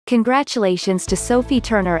Congratulations to Sophie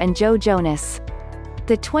Turner and Joe Jonas.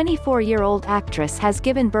 The 24-year-old actress has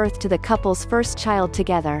given birth to the couple's first child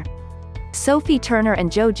together. Sophie Turner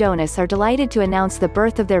and Joe Jonas are delighted to announce the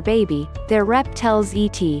birth of their baby, their rep tells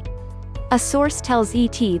ET. A source tells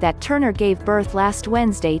ET that Turner gave birth last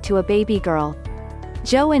Wednesday to a baby girl.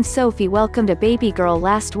 Joe and Sophie welcomed a baby girl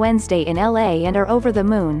last Wednesday in LA and are over the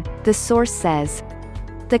moon, the source says.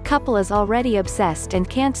 The couple is already obsessed and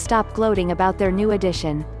can't stop gloating about their new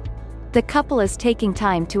addition. The couple is taking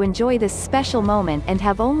time to enjoy this special moment and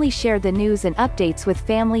have only shared the news and updates with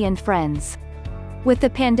family and friends. With the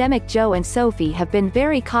pandemic, Joe and Sophie have been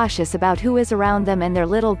very cautious about who is around them and their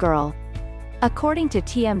little girl. According to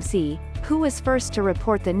TMZ, who was first to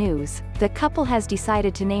report the news, the couple has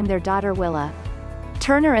decided to name their daughter Willa.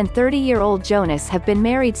 Turner and 30-year-old Jonas have been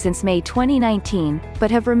married since May 2019,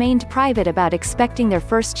 but have remained private about expecting their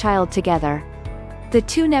first child together. The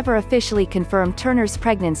two never officially confirmed Turner's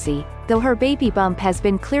pregnancy, though her baby bump has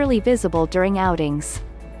been clearly visible during outings.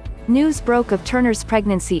 News broke of Turner's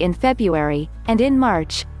pregnancy in February, and in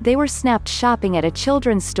March, they were snapped shopping at a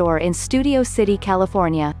children's store in Studio City,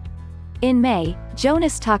 California. In May,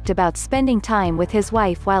 Jonas talked about spending time with his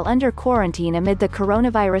wife while under quarantine amid the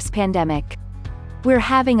coronavirus pandemic. "We're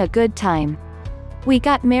having a good time. We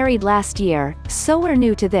got married last year, so we're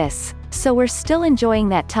new to this, so we're still enjoying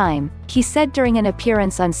that time," he said during an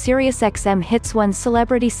appearance on SiriusXM Hits One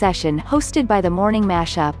Celebrity Session hosted by The Morning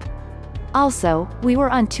Mashup. "Also, we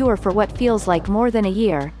were on tour for what feels like more than a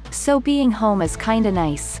year, so being home is kinda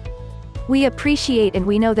nice. We appreciate and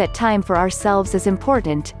we know that time for ourselves is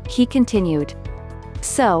important," he continued.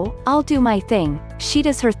 "So, I'll do my thing, she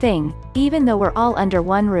does her thing, even though we're all under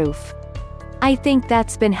one roof. I think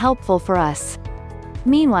that's been helpful for us."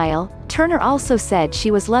 Meanwhile, Turner also said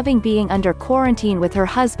she was loving being under quarantine with her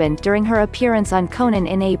husband during her appearance on Conan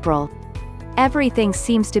in April. "Everything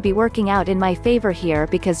seems to be working out in my favor here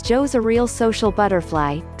because Joe's a real social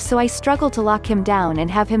butterfly, so I struggle to lock him down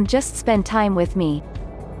and have him just spend time with me.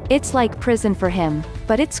 It's like prison for him,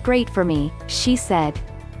 but it's great for me," she said.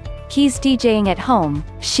 "He's DJing at home,"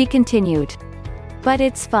 she continued. "But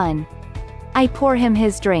it's fun. I pour him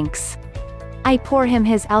his drinks. I pour him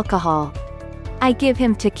his alcohol. I give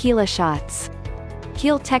him tequila shots.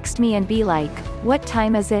 He'll text me and be like, 'What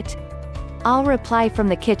time is it?' I'll reply from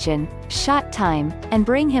the kitchen, 'Shot time,' and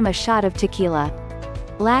bring him a shot of tequila."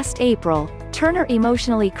 Last April, Turner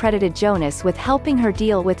emotionally credited Jonas with helping her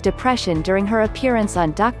deal with depression during her appearance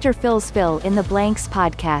on Dr. Phil's Fill in the Blanks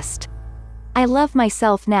podcast. "I love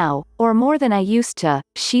myself now, or more than I used to,"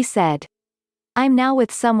 she said. "I'm now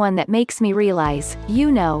with someone that makes me realize,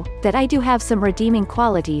 that I do have some redeeming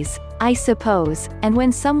qualities, I suppose, and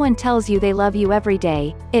when someone tells you they love you every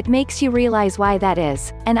day, it makes you realize why that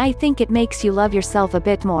is, and I think it makes you love yourself a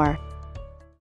bit more."